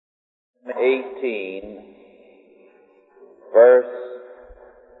18, verse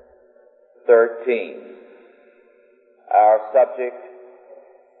 13. Our subject,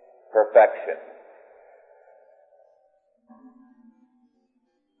 perfection.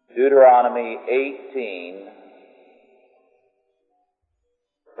 Deuteronomy 18,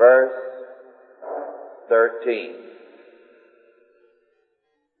 verse 13.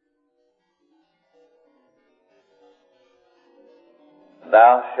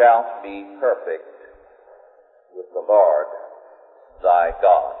 Thou shalt be perfect with the Lord thy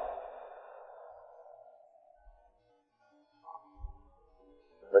God.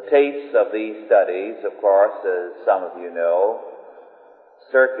 The tapes of these studies, of course, as some of you know,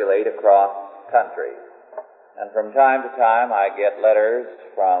 circulate across country. And from time to time I get letters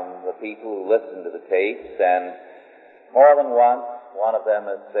from the people who listen to the tapes, and more than once one of them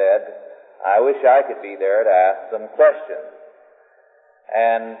has said, I wish I could be there to ask them questions.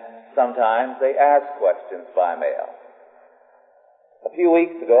 And sometimes they ask questions by mail. A few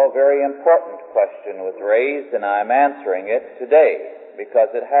weeks ago, a very important question was raised, and I'm answering it today because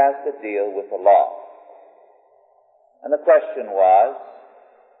it has to deal with the law. And the question was,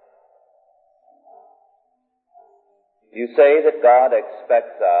 you say that God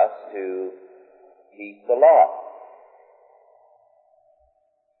expects us to keep the law.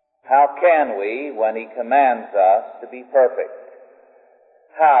 How can we when He commands us to be perfect?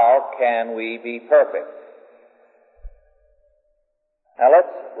 How can we be perfect? Now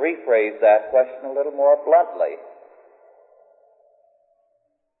let's rephrase that question a little more bluntly.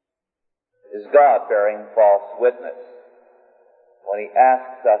 Is God bearing false witness when He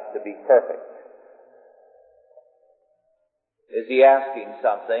asks us to be perfect? Is He asking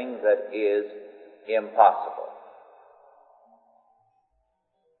something that is impossible?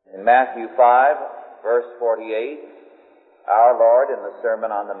 In Matthew 5, verse 48, our Lord in the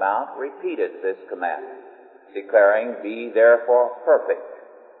Sermon on the Mount repeated this commandment, declaring, Be therefore perfect,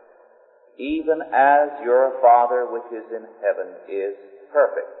 even as your Father which is in heaven is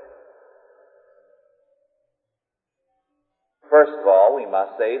perfect. First of all, we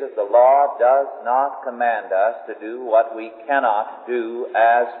must say that the law does not command us to do what we cannot do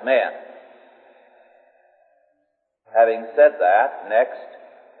as men. Having said that, next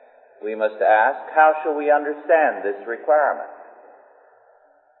we must ask, how shall we understand this requirement?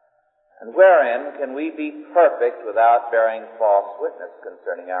 And wherein can we be perfect without bearing false witness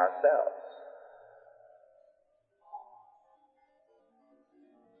concerning ourselves?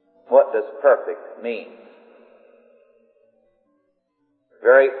 What does perfect mean?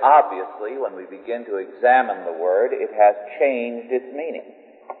 Very obviously, when we begin to examine the word, it has changed its meaning.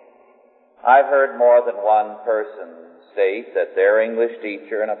 I've heard more than one person state that their English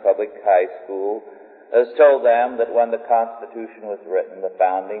teacher in a public high school has told them that when the Constitution was written, the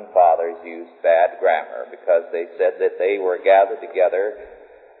Founding Fathers used bad grammar because they said that they were gathered together,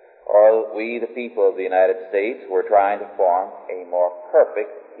 or we, the people of the United States, were trying to form a more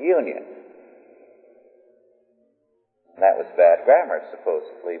perfect union. And that was bad grammar,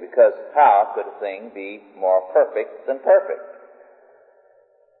 supposedly, because how could a thing be more perfect than perfect?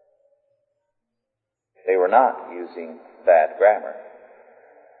 They were not using bad grammar.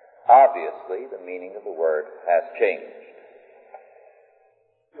 Obviously, the meaning of the word has changed.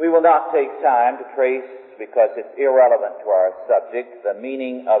 We will not take time to trace, because it's irrelevant to our subject, the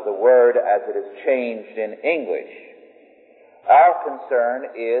meaning of the word as it is changed in English. Our concern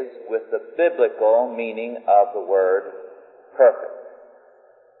is with the biblical meaning of the word perfect.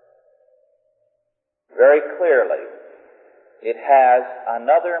 Very clearly, it has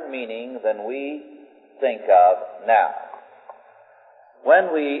another meaning than we think of now.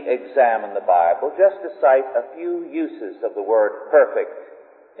 When we examine the Bible, just to cite a few uses of the word perfect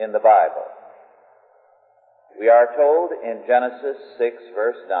in the Bible, we are told in Genesis 6,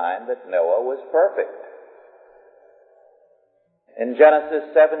 verse 9, that Noah was perfect. In Genesis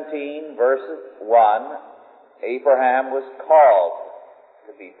 17, verse 1, Abraham was called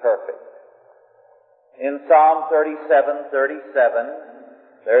to be perfect. In Psalm 37:37,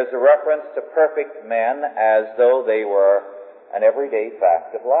 there's a reference to perfect men as though they were an everyday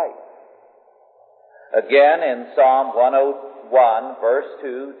fact of life. Again, in Psalm 101, verse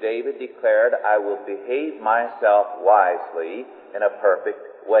 2, David declared, I will behave myself wisely in a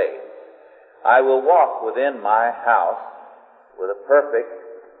perfect way. I will walk within my house with a perfect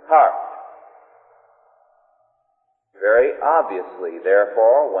heart. Very obviously,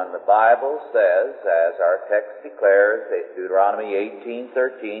 therefore, when the Bible says, as our text declares, Deuteronomy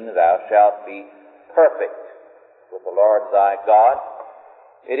 18:13, thou shalt be perfect with the Lord thy God,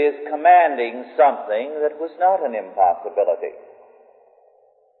 it is commanding something that was not an impossibility.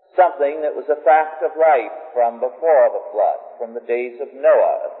 something that was a fact of life from before the flood, from the days of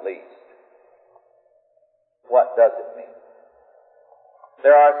Noah at least. What does it mean?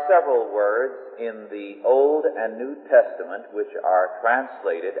 There are several words in the Old and New Testament which are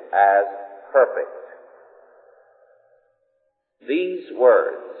translated as perfect. These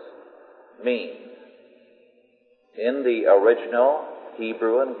words mean, in the original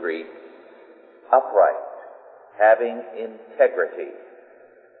Hebrew and Greek, upright, having integrity,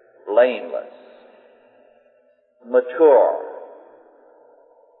 blameless, mature,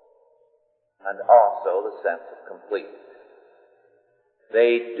 and also the sense of complete.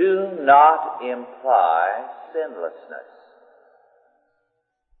 They do not imply sinlessness.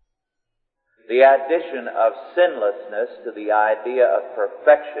 The addition of sinlessness to the idea of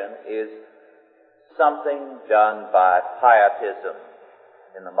perfection is something done by pietism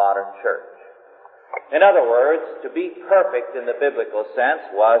in the modern church. In other words, to be perfect in the biblical sense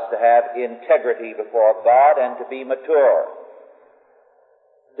was to have integrity before God and to be mature,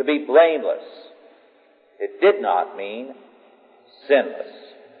 to be blameless. It did not mean sinless.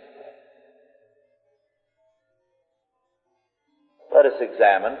 Let us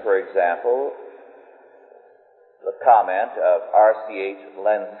examine, for example, the comment of R.C.H.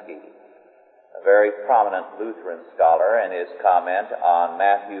 Lenski, a very prominent Lutheran scholar, in his comment on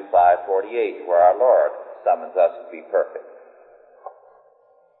Matthew 5:48, where our Lord summons us to be perfect.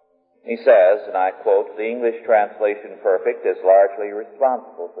 He says, and I quote, "The English translation perfect is largely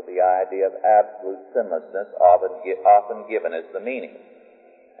responsible for the idea of absolute sinlessness often given as the meaning.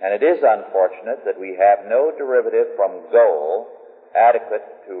 And it is unfortunate that we have no derivative from goal adequate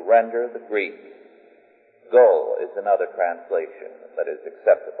to render the Greek. Goal is another translation that is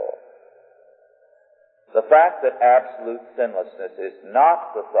acceptable. The fact that absolute sinlessness is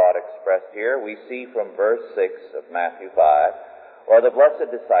not the thought expressed here, we see from verse 6 of Matthew 5, where the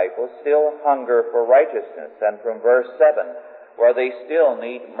blessed disciples still hunger for righteousness, and from verse 7, where they still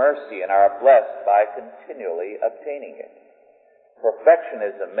need mercy and are blessed by continually obtaining it.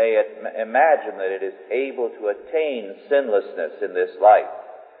 Perfectionism may imagine that it is able to attain sinlessness in this life.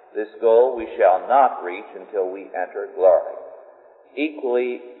 This goal we shall not reach until we enter glory.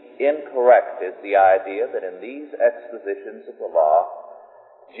 Equally incorrect is the idea that in these expositions of the law,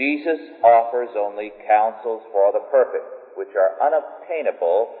 Jesus offers only counsels for the perfect, which are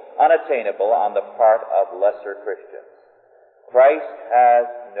unattainable on the part of lesser Christians. Christ has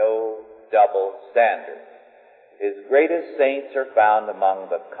no double standard. His greatest saints are found among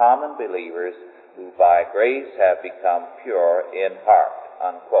the common believers who by grace have become pure in heart."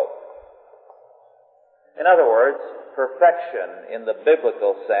 Unquote. In other words, perfection in the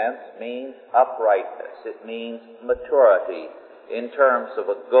biblical sense means uprightness. It means maturity in terms of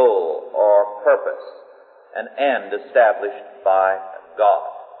a goal or purpose, an end established by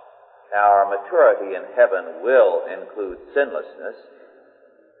God. Now, our maturity in heaven will include sinlessness,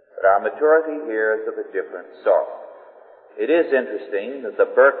 but our maturity here is of a different sort. It is interesting that the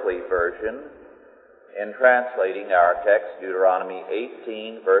Berkeley version, in translating our text, Deuteronomy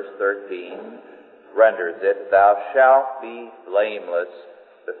 18, verse 13, renders it, "Thou shalt be blameless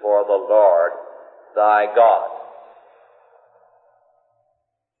before the Lord thy God."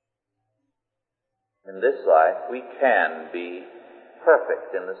 In this life, we can be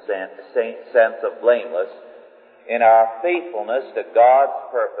perfect in the sense of blameless in our faithfulness to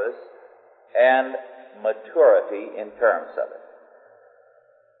God's purpose and maturity in terms of it.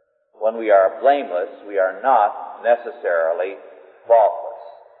 When we are blameless, we are not necessarily faultless.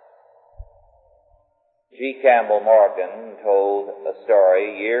 G. Campbell Morgan told a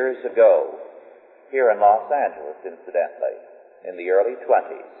story years ago, here in Los Angeles, incidentally, in the early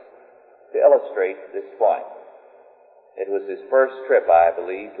 20s, to illustrate this point. It was his first trip, I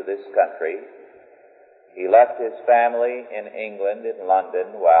believe, to this country. He left his family in England, in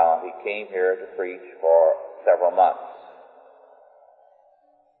London, while he came here to preach for several months.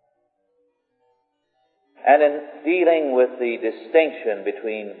 And in dealing with the distinction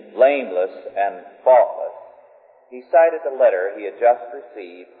between blameless and faultless, he cited a letter he had just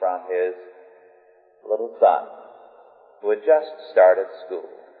received from his little son, who had just started school.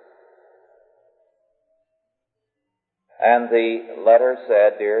 And the letter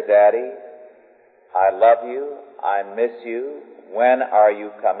said, "Dear Daddy, I love you, I miss you. When are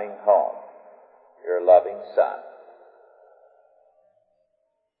you coming home? Your loving son."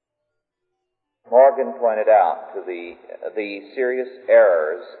 Morgan pointed out to the serious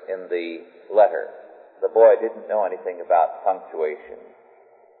errors in the letter. The boy didn't know anything about punctuation.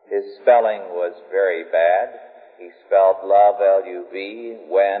 His spelling was very bad. He spelled love, L-U-V,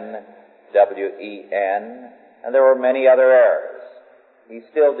 when, W-E-N, and there were many other errors. he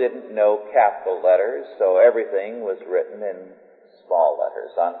still didn't know capital letters, so everything was written in small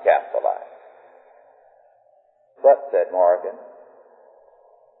letters, uncapitalized. But, said Morgan,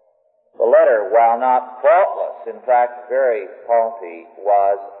 the letter, while not faultless, in fact very faulty,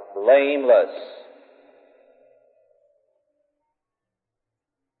 was blameless.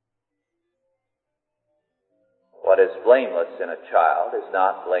 What is blameless in a child is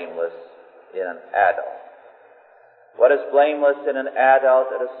not blameless in an adult. What is blameless in an adult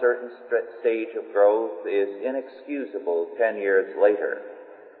at a certain stage of growth is inexcusable 10 years later.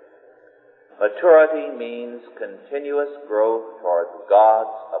 Maturity means continuous growth toward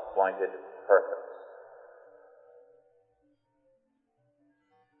God's appointed purpose.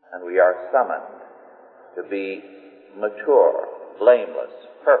 And we are summoned to be mature, blameless,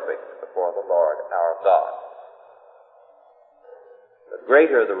 perfect before the Lord our God. The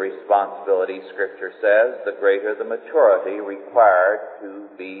greater the responsibility, Scripture says, the greater the maturity required to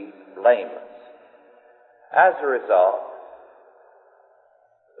be blameless. As a result,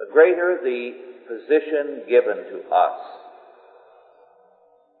 the greater the position given to us,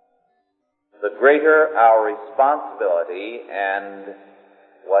 the greater our responsibility, and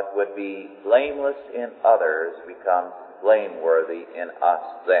what would be blameless in others becomes blameworthy in us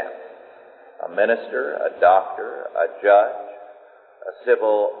then. A minister, a doctor, a judge, a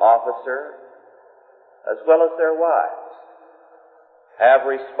civil officer, as well as their wives, have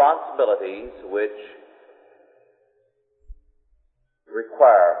responsibilities which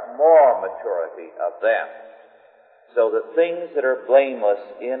require more maturity of them, so that things that are blameless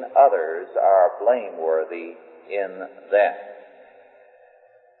in others are blameworthy in them.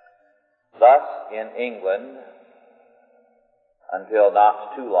 Thus, in England, until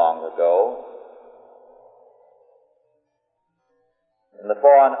not too long ago, in the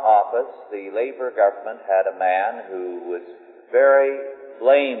Foreign Office, the Labour government had a man who was very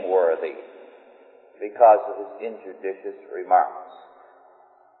blameworthy because of his injudicious remarks.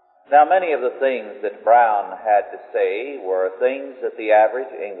 Now, many of the things that Brown had to say were things that the average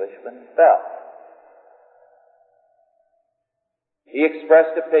Englishman felt. He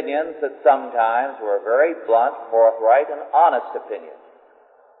expressed opinions that sometimes were very blunt, forthright, and honest opinions.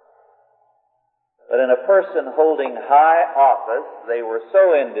 But in a person holding high office, they were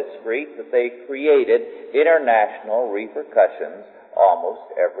so indiscreet that they created international repercussions almost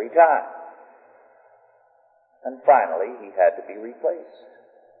every time. And finally, he had to be replaced.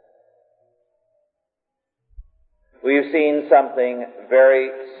 We've seen something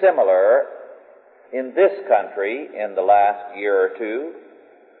very similar in this country in the last year or two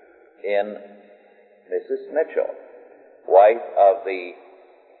in Mrs. Mitchell, wife of the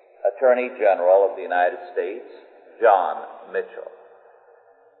Attorney General of the United States, John Mitchell.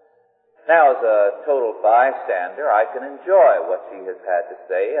 Now, as a total bystander, I can enjoy what she has had to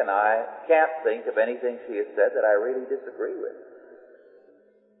say, and I can't think of anything she has said that I really disagree with.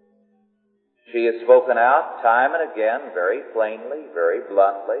 She has spoken out time and again, very plainly, very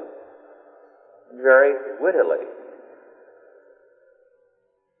bluntly, very wittily.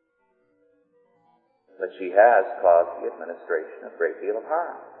 But she has caused the administration a great deal of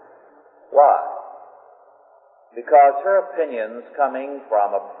harm. Why? Because her opinions, coming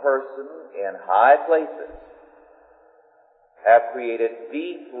from a person in high places, have created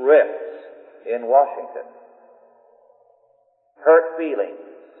deep rifts in Washington, hurt feelings,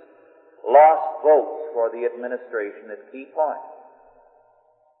 lost votes for the administration at key points.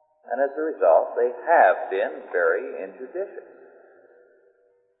 And as a result, they have been very injudicious.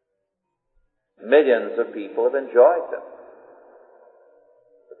 Millions of people have enjoyed them,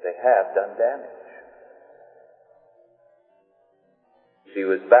 but they have done damage. She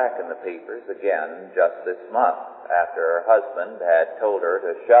was back in the papers again just this month after her husband had told her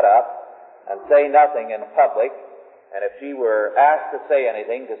to shut up and say nothing in public, and if she were asked to say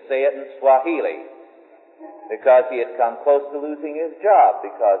anything, to say it in Swahili, because he had come close to losing his job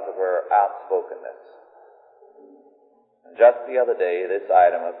because of her outspokenness. And just the other day, this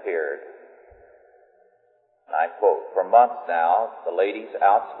item appeared. And I quote, "For months now, the lady's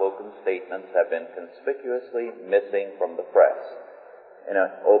outspoken statements have been conspicuously missing from the press, in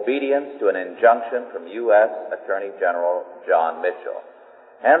obedience to an injunction from U.S. Attorney General John Mitchell.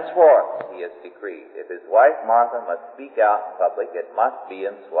 Henceforth, he has decreed, if his wife Martha must speak out in public, it must be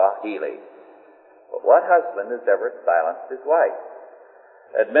in Swahili. But what husband has ever silenced his wife?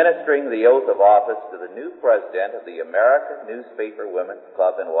 Administering the oath of office to the new president of the American Newspaper Women's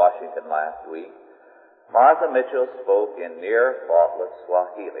Club in Washington last week, Martha Mitchell spoke in near faultless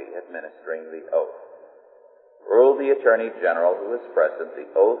Swahili, administering the oath. Ruled the Attorney General who was present, the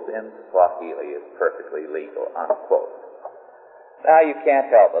oath in Swahili is perfectly legal," unquote. Now, you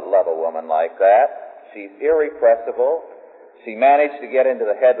can't help but love a woman like that. She's irrepressible. She managed to get into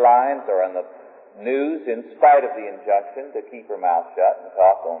the headlines or on the news in spite of the injunction to keep her mouth shut and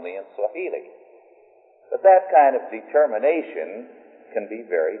talk only in Swahili. But that kind of determination can be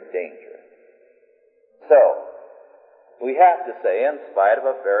very dangerous. So, we have to say, in spite of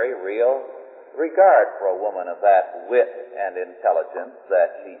a very real regard for a woman of that wit and intelligence, that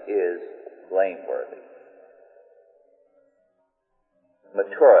she is blameworthy.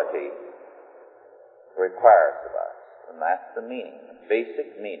 Maturity requires of us, and that's the meaning, the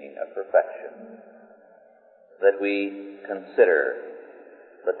basic meaning of perfection, that we consider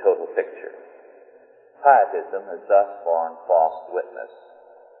the total picture. Pietism has thus borne false witness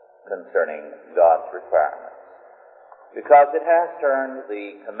concerning God's requirements, because it has turned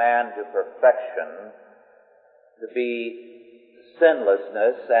the command to perfection to be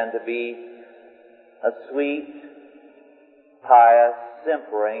sinlessness and to be a sweet, pious,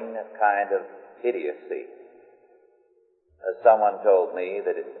 simpering kind of idiocy. As someone told me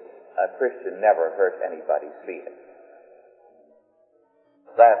that a Christian never hurt anybody's feelings.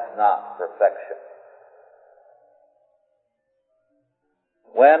 That's not perfection.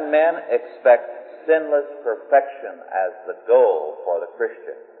 When men expect sinless perfection as the goal for the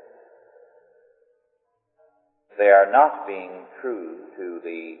Christian, they are not being true to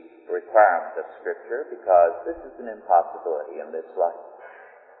the requirements of Scripture, because this is an impossibility in this life.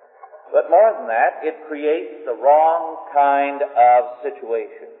 But more than that, it creates the wrong kind of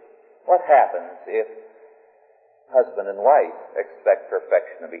situation. What happens if husband and wife expect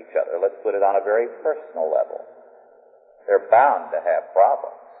perfection of each other? Let's put it on a very personal level. They're bound to have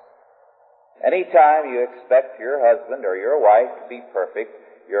problems. Anytime you expect your husband or your wife to be perfect,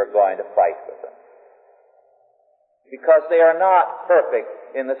 you're going to fight with them. Because they are not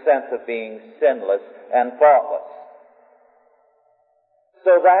perfect in the sense of being sinless and faultless.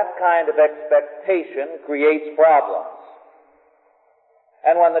 So that kind of expectation creates problems.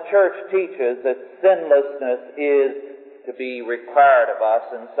 And when the church teaches that sinlessness is to be required of us,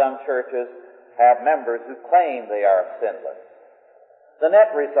 and some churches have members who claim they are sinless, the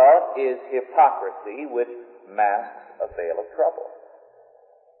net result is hypocrisy, which masks a veil of trouble.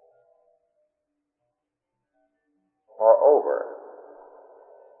 Moreover,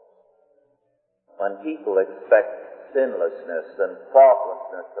 when people expect sinlessness and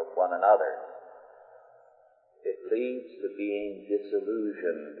faultlessness of one another, it leads to being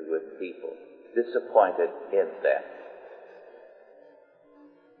disillusioned with people, disappointed in them.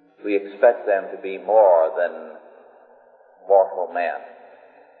 We expect them to be more than mortal men,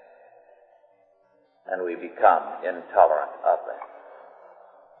 and we become intolerant of them.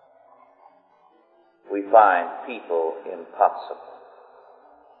 We find people impossible.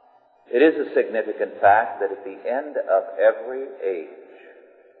 It is a significant fact that at the end of every age,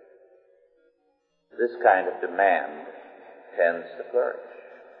 this kind of demand tends to flourish.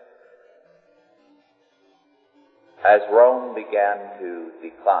 As Rome began to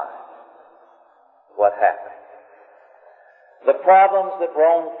decline, what happened? The problems that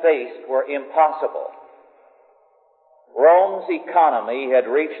Rome faced were impossible. Rome's economy had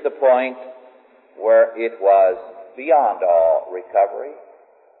reached the point where it was beyond all recovery.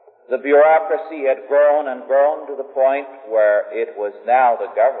 The bureaucracy had grown and grown to the point where it was now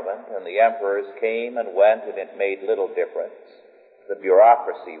the government, and the emperors came and went, and it made little difference. The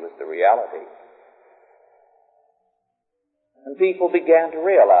bureaucracy was the reality. And people began to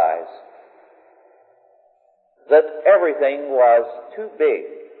realize that everything was too big,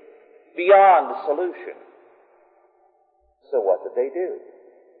 beyond solution. So what did they do?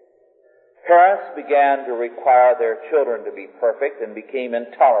 Parents began to require their children to be perfect and became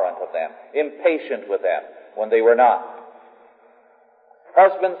intolerant of them, impatient with them when they were not.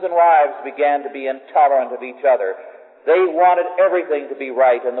 Husbands and wives began to be intolerant of each other. They wanted everything to be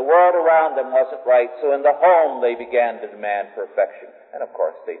right, and the world around them wasn't right, so in the home they began to demand perfection. And of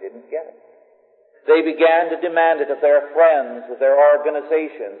course they didn't get it. They began to demand it of their friends, of their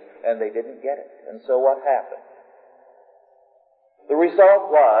organizations, and they didn't get it. And so what happened? The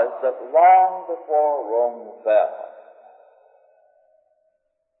result was that long before Rome fell,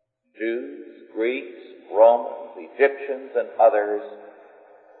 Jews, Greeks, Romans, Egyptians, and others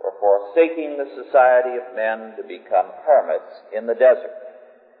were forsaking the society of men to become hermits in the desert.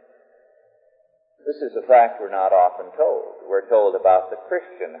 This is a fact we're not often told. We're told about the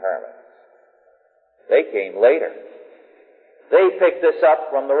Christian hermits. They came later. They picked this up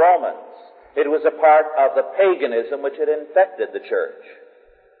from the Romans. It was a part of the paganism which had infected the church.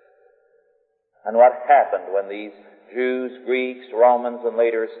 And what happened when these Jews, Greeks, Romans, and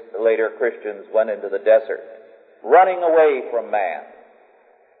later Christians went into the desert? running away from man.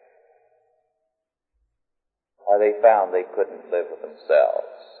 Why, they found they couldn't live with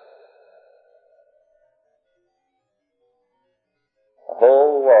themselves. The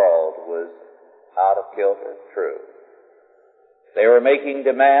whole world was out of kilter, true. They were making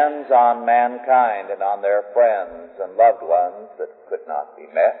demands on mankind and on their friends and loved ones that could not be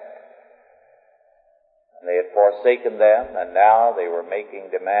met. And they had forsaken them, and now they were making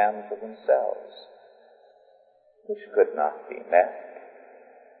demands of themselves, which could not be met.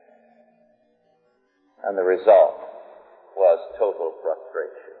 And the result was total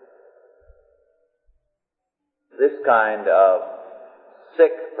frustration. This kind of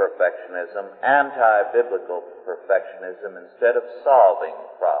sick perfectionism, anti-biblical perfectionism, instead of solving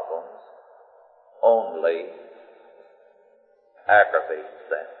problems, only aggravates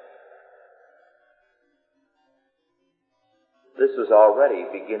them. This was already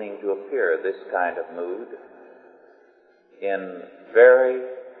beginning to appear, this kind of mood, in very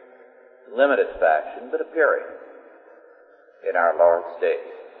limited fashion, but appearing in our Lord's day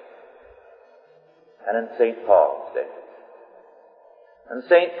and in St. Paul's day. And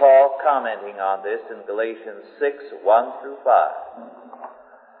St. Paul, commenting on this in Galatians 6:1-5,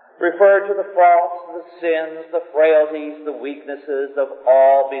 referred to the faults, the sins, the frailties, the weaknesses of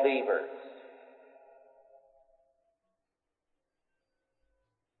all believers.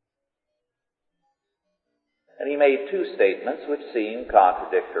 And he made two statements which seem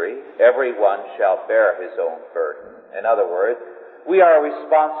contradictory. Everyone shall bear his own burden. In other words, we are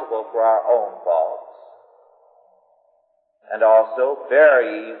responsible for our own faults. And also, bear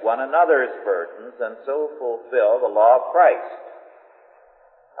ye one another's burdens, and so fulfill the law of Christ.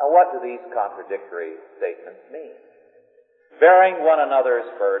 Now, what do these contradictory statements mean? Bearing one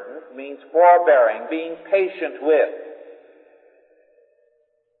another's burdens means forbearing, being patient with.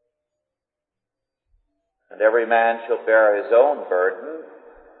 And every man shall bear his own burden.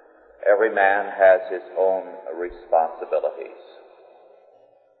 Every man has his own responsibilities.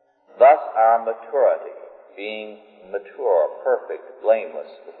 Thus, our maturity, being mature, perfect,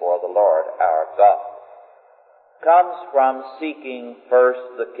 blameless before the Lord our God, comes from seeking first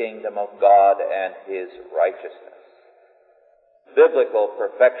the kingdom of God and His righteousness. Biblical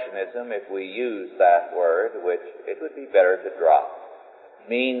perfectionism, if we use that word, which it would be better to drop,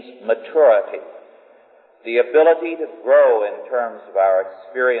 means maturity. The ability to grow in terms of our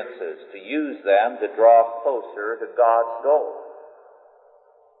experiences, to use them to draw closer to God's goal.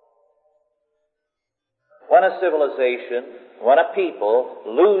 When a civilization, when a people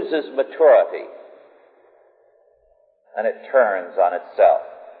loses maturity, and it turns on itself.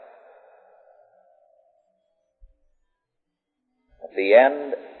 At the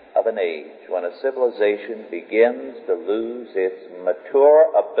end of an age, when a civilization begins to lose its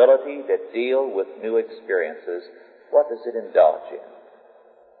mature ability to deal with new experiences, what does it indulge in?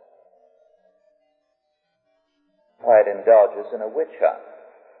 Why, it indulges in a witch hunt.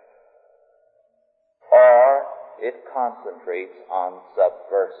 Or it concentrates on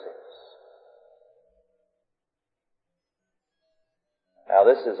subversives. Now,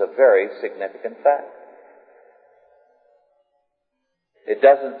 this is a very significant fact. It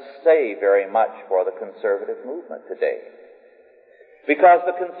doesn't say very much for the conservative movement today. Because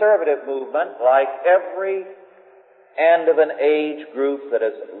the conservative movement, like every end of an age group that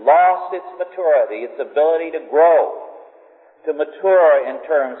has lost its maturity, its ability to grow, to mature in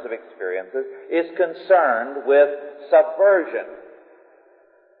terms of experiences, is concerned with subversion.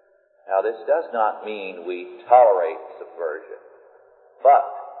 Now, this does not mean we tolerate subversion,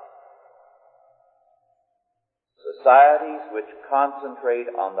 but societies which concentrate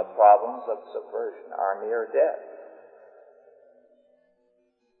on the problems of subversion are near death.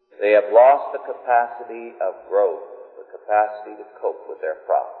 They have lost the capacity of growth, the capacity to cope with their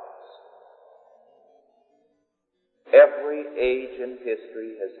problems. Every age in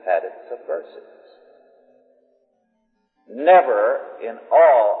history has had its subversives. Never in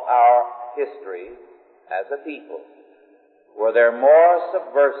all our history as a people were there more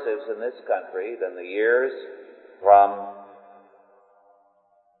subversives in this country than the years from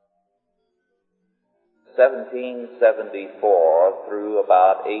 1774 through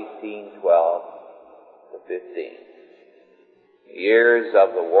about 1812 to 15. Years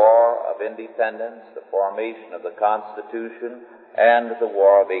of the War of Independence, the formation of the Constitution, and the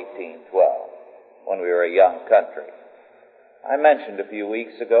War of 1812, when we were a young country. I mentioned a few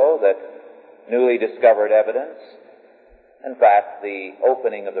weeks ago that newly discovered evidence, in fact, the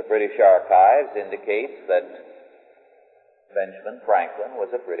opening of the British archives indicates that Benjamin Franklin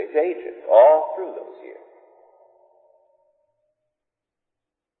was a British agent all through those years.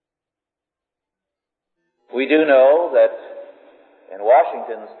 We do know that in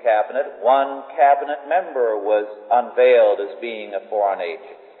Washington's cabinet, one cabinet member was unveiled as being a foreign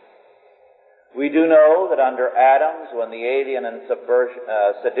agent. We do know that under Adams, when the Alien and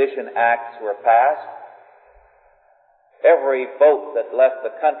Sedition Acts were passed, every boat that left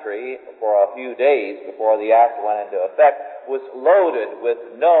the country for a few days before the act went into effect was loaded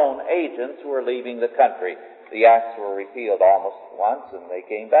with known agents who were leaving the country. The acts were repealed almost once and they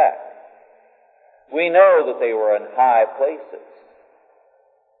came back. We know that they were in high places,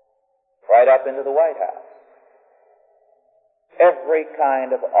 right up into the White House. Every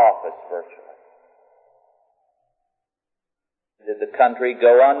kind of office virtually. Did the country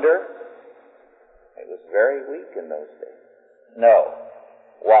go under? It was very weak in those days. No.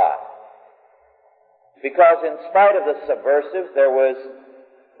 Why? Because in spite of the subversives, there was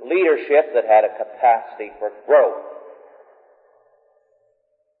leadership that had a capacity for growth.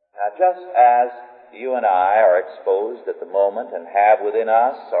 Now, just as you and I are exposed at the moment and have within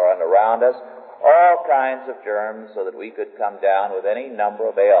us or around us all kinds of germs so that we could come down with any number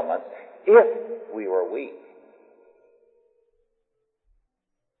of ailments if we were weak,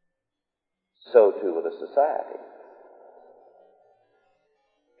 so too with a society.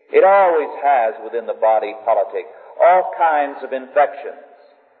 It always has within the body politic all kinds of infections.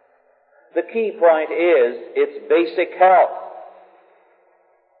 The key point is its basic health.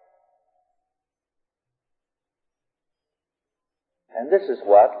 And this is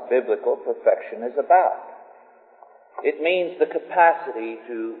what biblical perfection is about. It means the capacity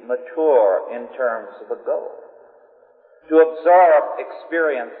to mature in terms of a goal, to absorb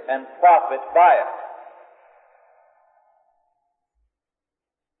experience and profit by it.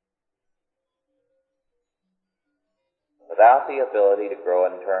 Without the ability to grow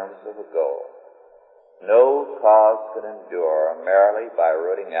in terms of a goal, no cause can endure merely by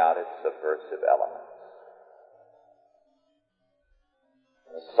rooting out its subversive elements.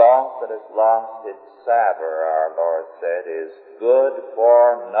 The salt that has lost its savor, our Lord said, is good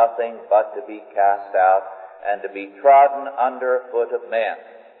for nothing but to be cast out and to be trodden under foot of men.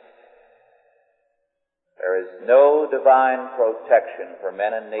 There is no divine protection for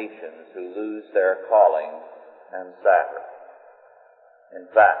men and nations who lose their calling and savor. In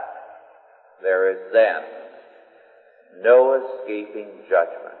fact, there is then no escaping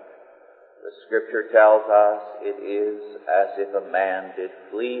judgment. The Scripture tells us it is as if a man did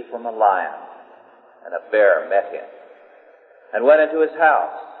flee from a lion, and a bear met him, and went into his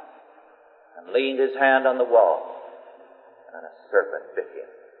house, and leaned his hand on the wall, and a serpent bit him.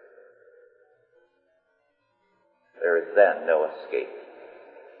 There is then no escape.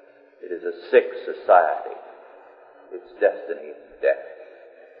 It is a sick society. Its destiny is death.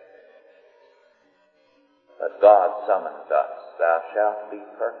 But God summons us, thou shalt be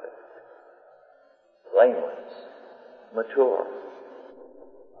perfect, blameless, mature,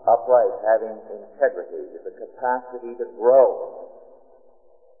 upright, having integrity, with the capacity to grow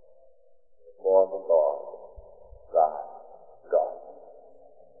before the Lord, thy God.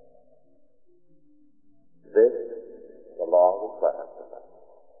 This the law requires of us.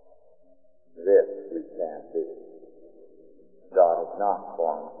 This we can do. God has not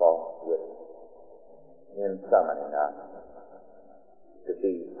borne false witness in summoning us to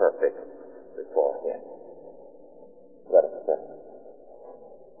be perfect before Him. Let us pray.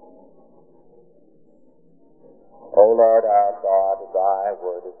 O Lord our God, thy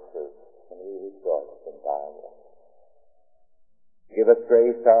word is truth, and we rejoice in thy word. Give us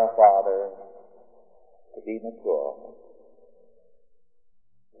grace, our Father, to be mature,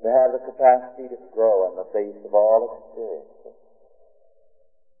 to have the capacity to grow in the face of all experiences,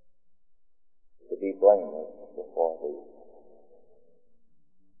 to be blameless before Thee.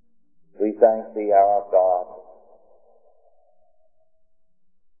 We thank Thee, our God,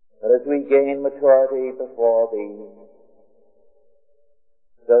 that as we gain maturity before Thee,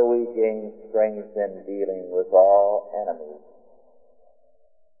 so we gain strength in dealing with all enemies,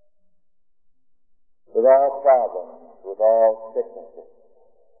 with all problems, with all sicknesses.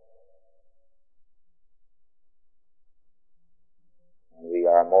 And we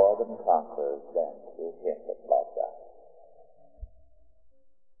are more than conquerors then through Him that loved us.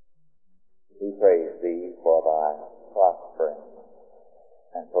 We praise Thee for Thy prospering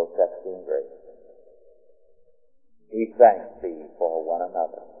and protecting grace. We thank Thee for one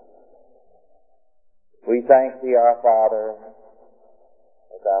another. We thank Thee, our Father,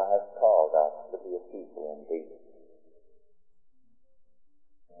 that Thou hast called us to be a people in Thee,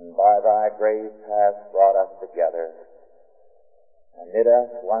 and by Thy grace hast brought us together and knit us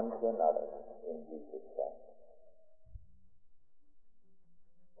one to another in Jesus Christ.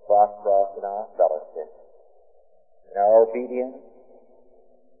 Prosper us in our fellowship, in our obedience,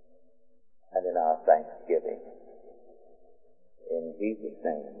 and in our thanksgiving. In Jesus'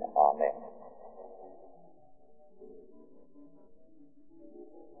 name, amen.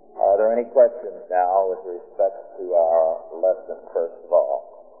 Are there any questions now with respect to our lesson, first of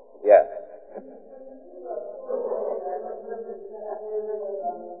all? Yes.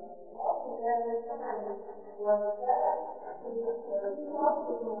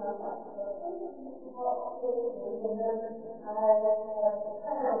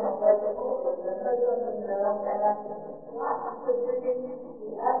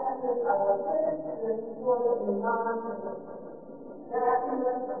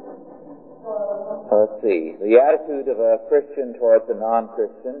 Let's see. The attitude of a Christian towards a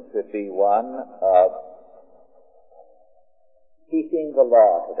non-Christian should be one of keeping the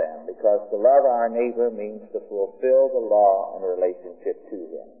law to them, because to love our neighbor means to fulfill the law in relationship to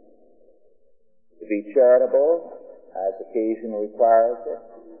him. To be charitable, as occasion requires it.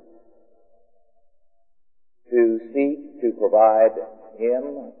 To seek to provide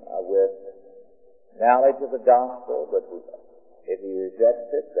him with knowledge of the gospel, but if he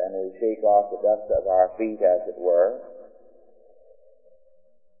rejects it, then we shake off the dust of our feet, as it were.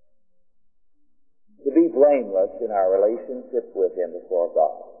 To be blameless in our relationship with him before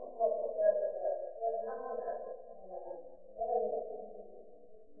God.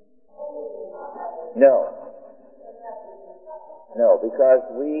 No, because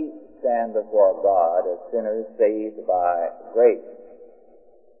we stand before God as sinners saved by grace,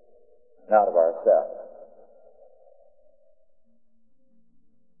 not of ourselves.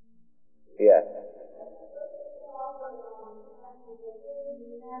 Yes.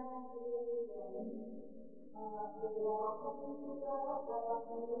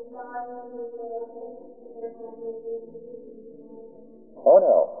 Oh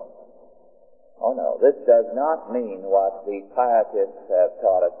no. This does not mean what the pietists have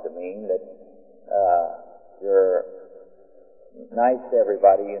taught us to mean, that you're nice to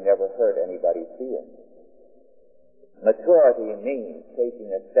everybody, you never hurt anybody's feelings. Maturity means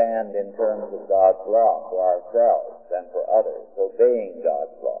taking a stand in terms of God's law for ourselves and for others, obeying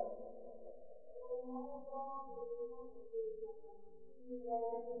God's law.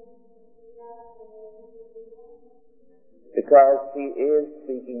 Because she is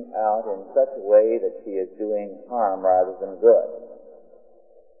speaking out in such a way that she is doing harm rather than good.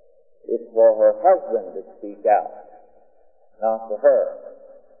 It's for her husband to speak out, not for her.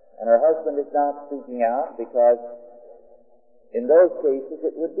 And her husband is not speaking out because in those cases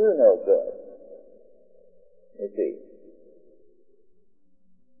it would do no good. You see.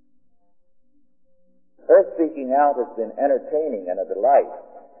 Her speaking out has been entertaining and a delight.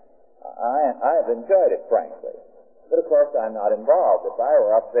 I have enjoyed it, frankly. But of course I'm not involved. If I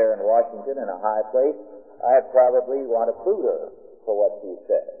were up there in Washington in a high place, I'd probably want to boot her for what she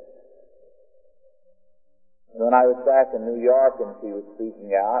said. When I was back in New York and she was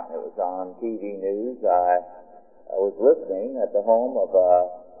speaking out, and it was on TV news, I was listening at the home of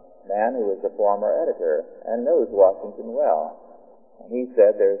a man who was a former editor and knows Washington well. And he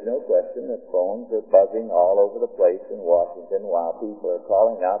said there's no question that phones are buzzing all over the place in Washington while people are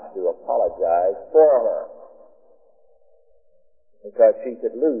calling up to apologize for her, because she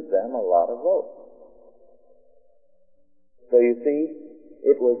could lose them a lot of votes. So you see,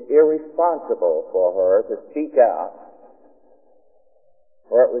 it was irresponsible for her to speak out,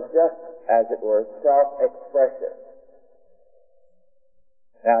 for it was just, as it were, self-expression.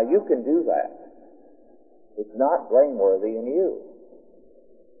 Now, you can do that. It's not blameworthy in you.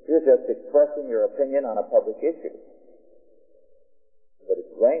 You're just expressing your opinion on a public issue. But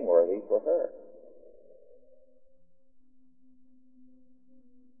it's blameworthy for her.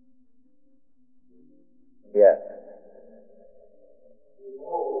 Yes.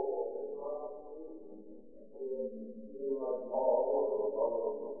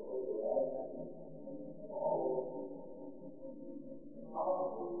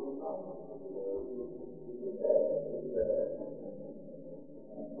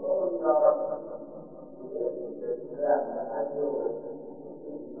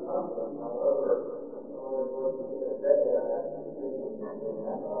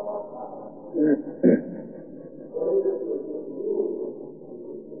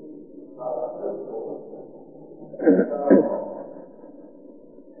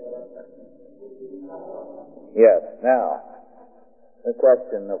 Yes. Now, the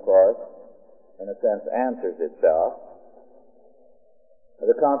question, of course, in a sense, answers itself.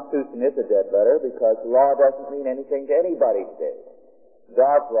 The Constitution is a dead letter because law doesn't mean anything to anybody today.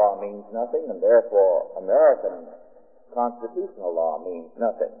 God's law means nothing, and therefore American constitutional law means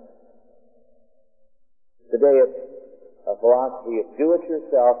nothing. Today it's a philosophy of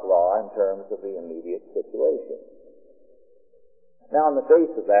do-it-yourself law in terms of the immediate situation. Now, in the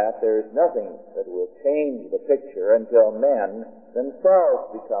face of that, there is nothing that will change the picture until men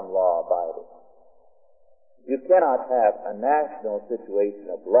themselves become law-abiding. You cannot have a national situation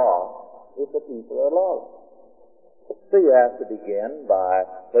of law if the people are lawless. So you have to begin by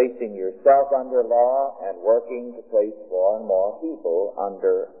placing yourself under law and working to place more and more people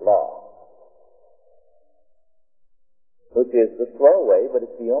under law, which is the slow way, but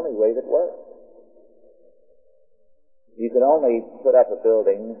it's the only way that works. You can only put up a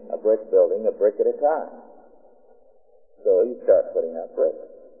building, a brick at a time. So you start putting up bricks.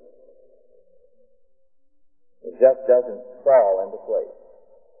 It just doesn't fall into place.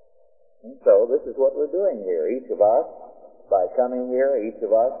 And so this is what we're doing here. Each of us, by coming here, each of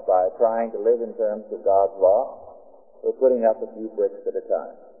us, by trying to live in terms of God's law, we're putting up a few bricks at a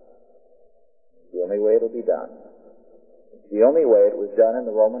time. It's the only way it'll be done. It's the only way it was done in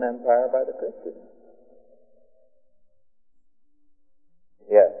the Roman Empire by the Christians.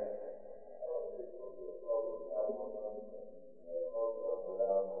 Yes.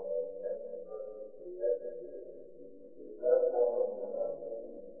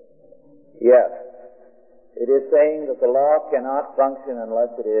 Yes. It is saying that the law cannot function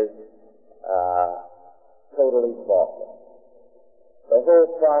unless it is totally faultless. The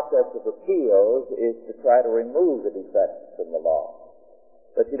whole process of appeals is to try to remove the defects from the law.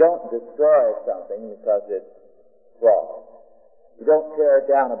 But you don't destroy something because it's flawed. You don't tear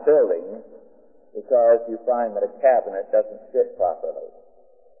down a building because you find that a cabinet doesn't fit properly.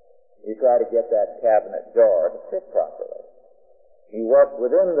 You try to get that cabinet door to fit properly. You work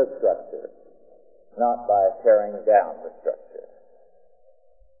within the structure, not by tearing down the structure.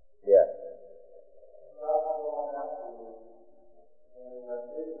 Yes.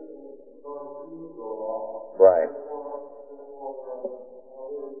 Right.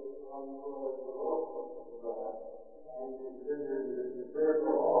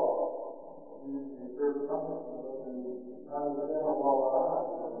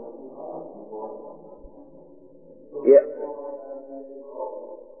 Yes.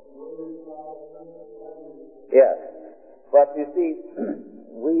 Yes. But you see,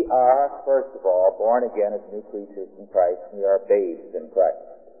 we are, first of all, born again as new creatures in Christ, and we are babes in Christ.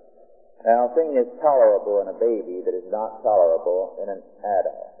 Now, a thing is tolerable in a baby that is not tolerable in an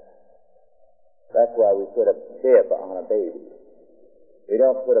adult. That's why we put a bib on a baby. We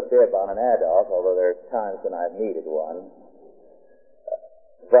don't put a bib on an adult, although there's times when I've needed one.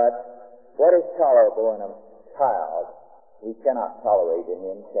 But what is tolerable in a child, we cannot tolerate in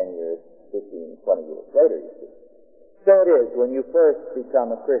him 10 years, 15, 20 years later, you see. So it is when you first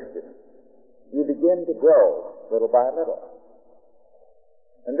become a Christian. You begin to grow little by little.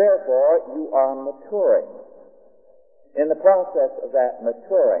 And therefore, you are maturing. In the process of that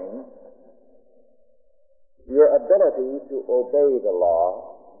maturing, your ability to obey the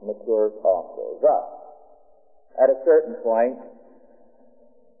law matures also. Thus, at a certain point,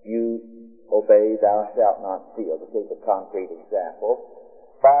 you obey thou shalt not steal, to take a concrete example,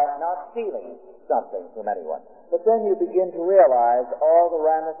 by not stealing something from anyone. But then you begin to realize all the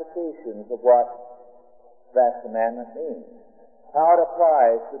ramifications of what that commandment means, how it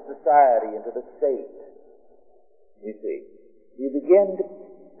applies to society and to the state. You see, you begin to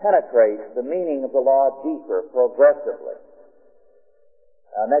penetrate the meaning of the law deeper, progressively.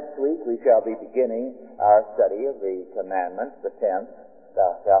 Next week we shall be beginning our study of the commandments, the 10th,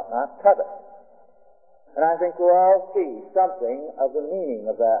 thou shalt not covet. And I think we'll all see something of the meaning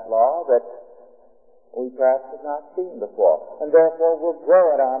of that law that we perhaps have not seen before. And therefore will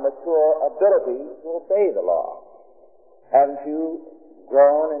grow in our mature ability to obey the law. Haven't you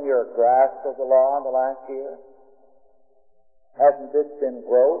grown in your grasp of the law in the last year? Hasn't this been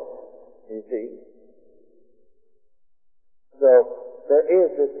growth, you see? So there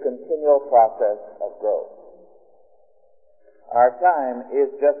is this continual process of growth. Our time is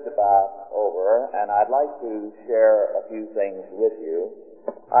just about over, and I'd like to share a few things with you.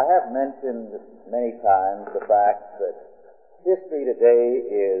 I have mentioned many times the fact that history today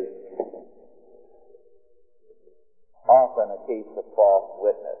is often a case of false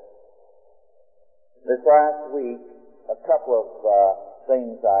witness. This last week, a couple of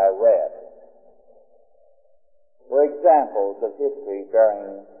things I read were examples of history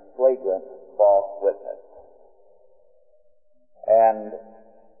bearing flagrant false witness. And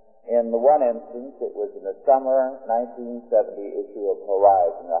in the one instance, it was in the summer 1970 issue of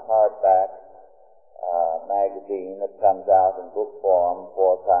Horizon, a hardback magazine that comes out in book form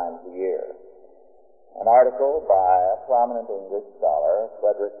 4 times a year. An article by a prominent English scholar,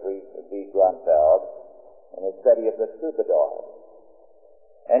 Frederick B. Grunfeld, in his study of the troubadours.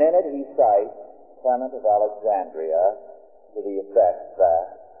 And in it he cites Clement of Alexandria to the effect that,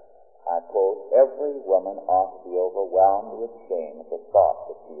 I quote, every woman ought to be overwhelmed with shame at the thought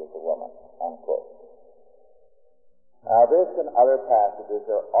that she is a woman, unquote. Now this and other passages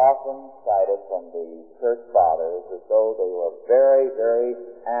are often cited from the church fathers as though they were very, very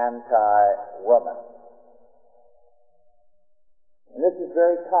anti-woman. And this is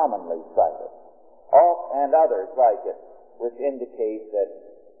very commonly cited, and others like it, which indicate that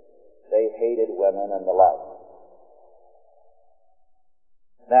they hated women and the like.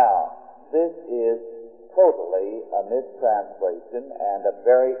 Now, this is totally a mistranslation and a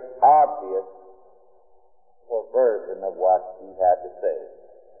very obvious perversion of what he had to say.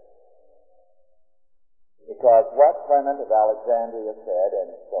 Because what Clement of Alexandria said in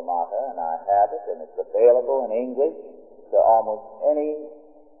Somata, and I have it, and it's available in English to almost any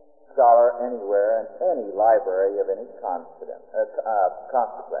scholar anywhere in any library of any consequence,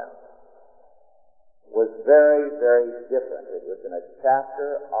 was very, very different. It was in a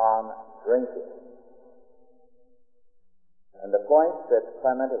chapter on drinking. And the point that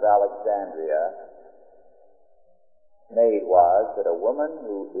Clement of Alexandria made was that a woman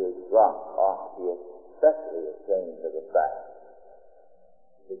who is drunk ought to be especially ashamed of the fact,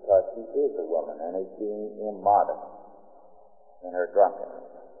 because she is a woman and is being immodest in her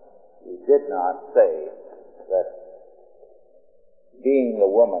drunkenness. He did not say that being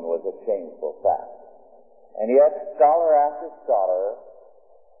a woman was a shameful fact. And yet, scholar after scholar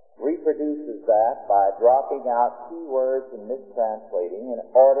reproduces that by dropping out key words and mistranslating in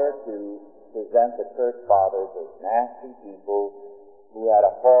order to present the church fathers as nasty people who had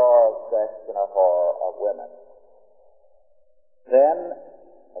a horror of sex and a horror of women. Then,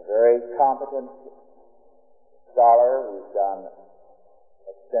 a very competent scholar who's done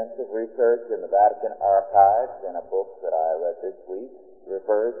extensive research in the Vatican archives in a book that I read this week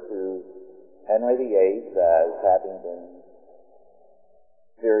refers to Henry VIII as having been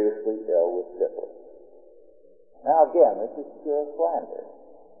seriously ill with syphilis. Now again, this is pure slander.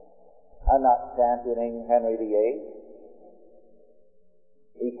 I'm not championing Henry VIII.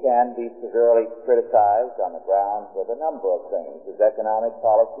 He can be severely criticized on the grounds of a number of things. His economic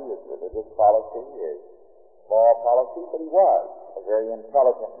policy, his religious policy, his moral policy, but he was a very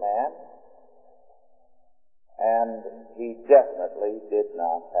intelligent man, and he definitely did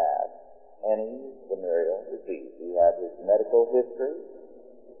not have any venereal disease. He had his medical history.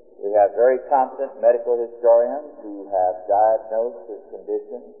 We have very competent medical historians who have diagnosed his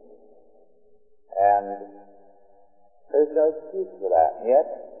condition, and there's no excuse for that. And yet,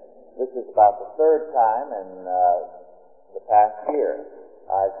 this is about the third time in the past year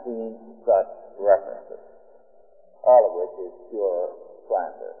I've seen such references, all of which is pure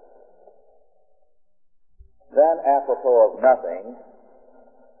slander. Then, apropos of nothing,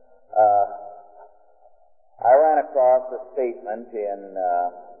 I ran across a statement in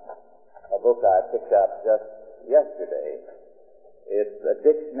a book I picked up just yesterday. It's a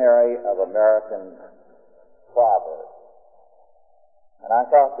dictionary of American proverbs. And I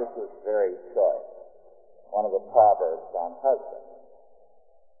thought this was very choice. One of the proverbs on husbands.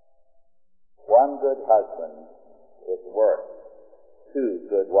 One good husband is worth two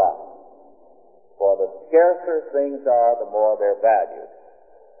good wives. For the scarcer things are, the more they're valued.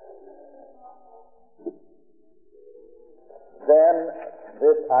 Then,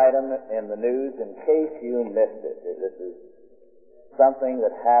 this item in the news, in case you missed it, this is something that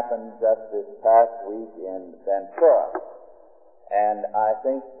happened just this past week in Ventura. And I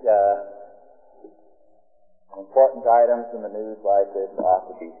think important items in the news like this ought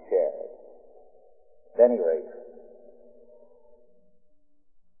to be shared. At any rate,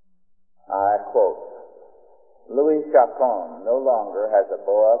 I quote, Louis Chacon no longer has a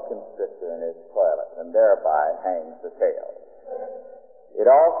boa constrictor in his toilet and thereby hangs the tail. It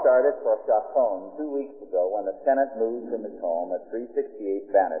all started for Chacon 2 weeks ago when the tenant moved from his home at 368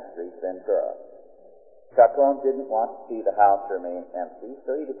 Banner Street, Ventura. Chacon didn't want to see the house remain empty,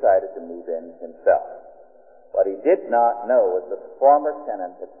 so he decided to move in himself. What he did not know was that the former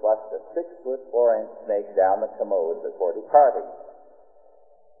tenant had flushed a 6-foot 4-inch snake down the commode before departing.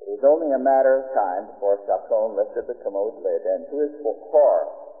 It was only a matter of time before Chacon lifted the commode lid and, to his horror,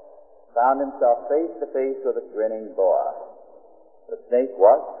 found himself face to face with a grinning boa. The snake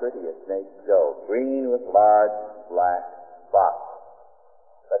was pretty as snakes go, green with large black spots.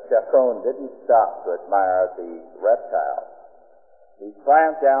 But Chacon didn't stop to admire the reptile. He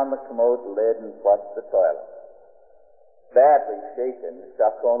slammed down the commode lid and flushed the toilet. Badly shaken,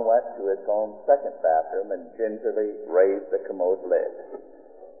 Chacon went to his own second bathroom and gingerly raised the commode lid.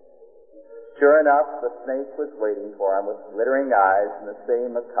 Sure enough, the snake was waiting for him with glittering eyes and the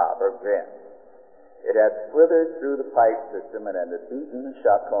same macabre grin. It had slithered through the pipe system and had beaten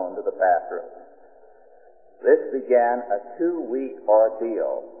Chacon to the bathroom. This began a 2-week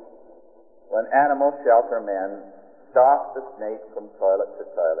ordeal when animal shelter men stalked the snake from toilet to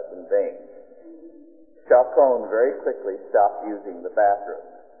toilet in vain. Chacon very quickly stopped using the bathroom.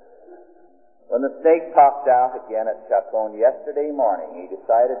 When the snake popped out again at Chacon yesterday morning, he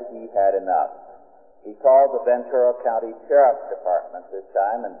decided he had enough. He called the Ventura County Sheriff's Department this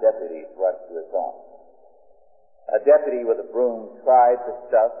time, and deputies rushed to his home. A deputy with a broom tried to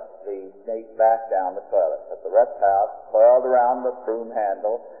stuff the snake back down the toilet, but the reptile coiled around the broom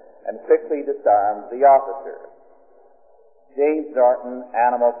handle and quickly disarmed the officer. James Norton,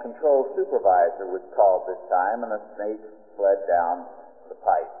 Animal Control Supervisor, was called this time, and the snake fled down the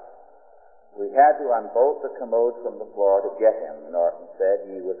pipe. We had to unbolt the commode from the floor to get him, Norton said.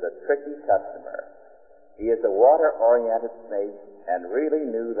 He was a tricky customer. He is a water-oriented snake and really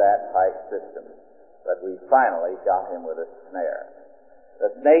knew that pipe system, but we finally got him with a snare.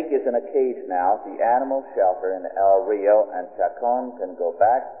 The snake is in a cage now at the animal shelter in El Rio, and Chacon can go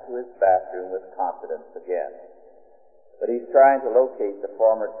back to his bathroom with confidence again. But he's trying to locate the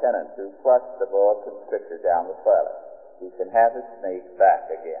former tenant who flushed the boa constrictor down the toilet. He can have his snake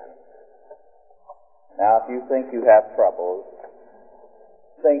back again. Now, if you think you have troubles,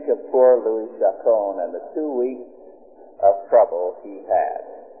 think of poor Louis Chacon and the 2 weeks of trouble he had.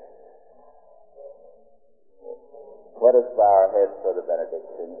 Let us bow our heads for the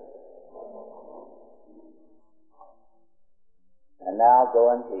benediction. And now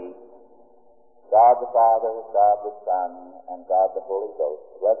go in peace. God the Father, God the Son, and God the Holy Ghost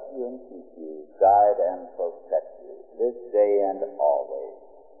bless you and keep you, guide and protect you, this day and always.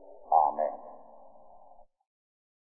 Amen.